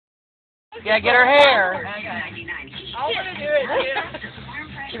You gotta get her hair. I'm gonna do it, too.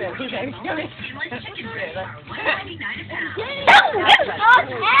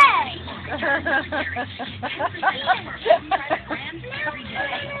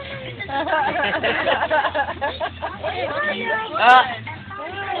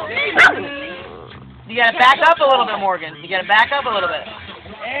 You gotta back up a little bit, Morgan. You gotta back up a little bit.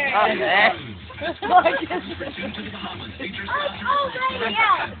 Okay.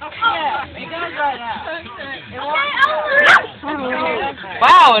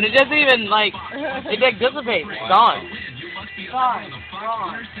 Wow, and it doesn't even, like, it like dissipates. It's gone.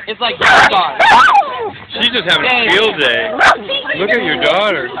 It's like gone. She's just having a field day. Look at your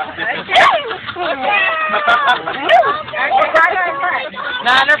daughter.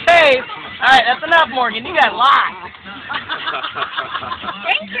 Not in her face. Alright, that's enough, Morgan. You got lots.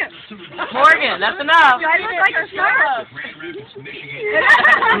 Thank you. Morgan, that's enough. Do I look like a star?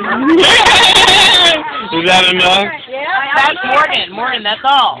 Is that enough? Yeah. That's Morgan. Morgan, that's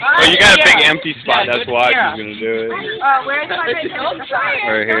all. Well, you got a big empty spot. Yeah, That's good why Sierra. she's gonna do it. Where's my big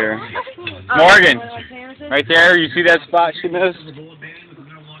Right here. Morgan, right there. You see that spot she missed?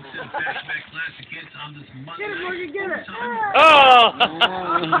 Get it, Morgan, get it. Oh!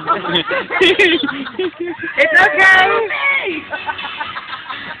 It's okay.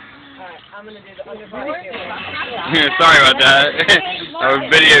 Sorry about that. I was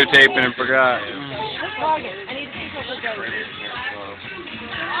videotaping and forgot.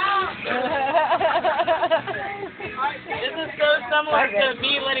 This is so similar to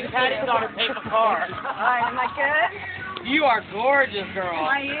me letting Patty's daughter paint my car. Alright, am I good? You are gorgeous, girl. Am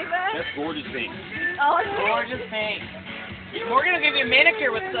I even? That's gorgeous pink. Oh, it's Gorgeous pink. We're gonna give you a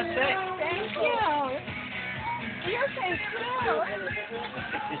manicure with such thing. Thank you. You're so cute.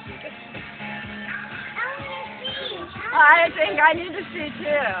 I think I need to see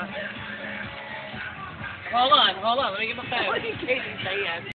too. Hold on. Let me get my phone. What are you saying?